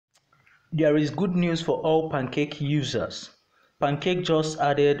There is good news for all Pancake users. Pancake just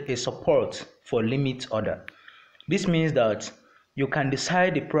added a support for limit order. This means that you can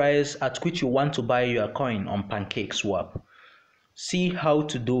decide the price at which you want to buy your coin on Pancake Swap. See how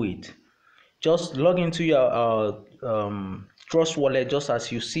to do it. Just log into your Trust wallet, just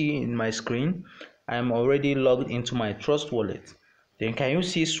as you see in my screen. I am already logged into my Trust wallet. Then can you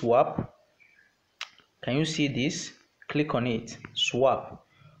see swap? Can you see this? Click on it, swap.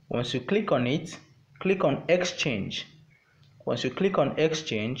 Once you click on it, click on exchange. Once you click on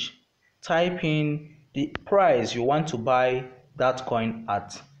exchange, type in the price you want to buy that coin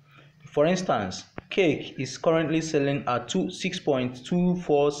at. For instance, Cake is currently selling at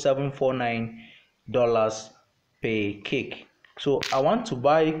 $6.24749 per cake. So I want to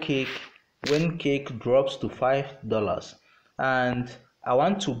buy Cake when Cake drops to $5, and I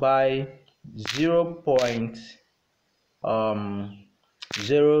want to buy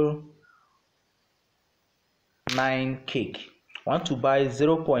 0.09 cake. I want to buy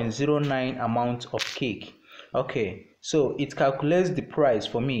 0.09 amount of cake. Okay, so it calculates the price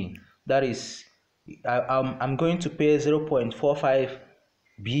for me. That is, I'm going to pay 0.45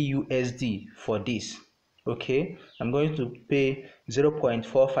 BUSD for this. Okay, I'm going to pay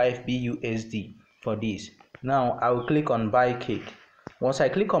 0.45 BUSD for this. Now I will click on buy cake. Once I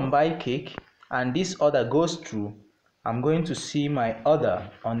click on buy cake and this order goes through, I'm going to see my order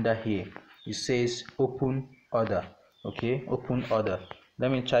under here. It says open order. Okay, open order.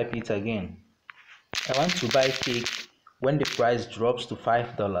 Let me type it again. I want to buy cake when the price drops to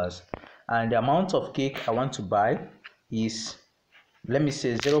 $5, and the amount of cake I want to buy is, let me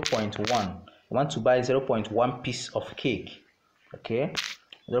say, 0.1. I want to buy 0.1 piece of cake. Okay,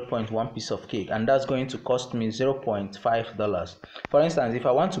 0.1 piece of cake, and that's going to cost me $0.5. For instance, if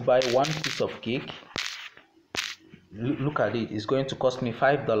I want to buy one piece of cake, look at it, it's going to cost me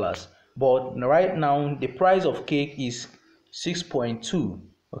 $5. But right now the price of cake is 6.2.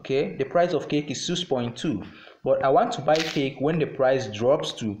 okay, the price of cake is 6.2, but I want to buy cake when the price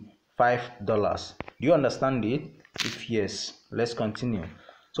drops to $5. Do you understand it? If yes, let's continue.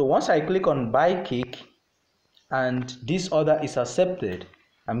 So once I click on buy cake and this order is accepted,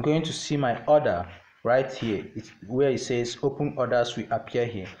 I'm going to see my order right here. It's where it says open orders will appear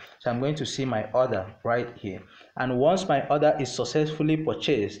here. So I'm going to see my order right here, and once my order is successfully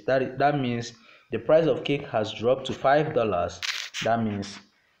purchased, that means the price of cake has dropped to $5. That means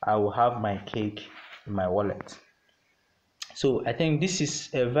I will have my cake in my wallet. So I think this is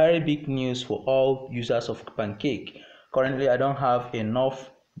a very big news for all users of Pancake. Currently I don't have enough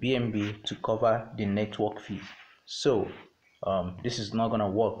BNB to cover the network fee, so this is not gonna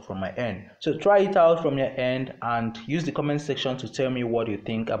work from my end. So try it out from your end and use the comment section to tell me what you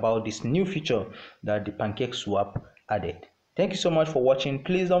think about this new feature that the Pancake Swap added. Thank you so much for watching.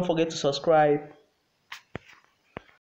 Please don't forget to subscribe.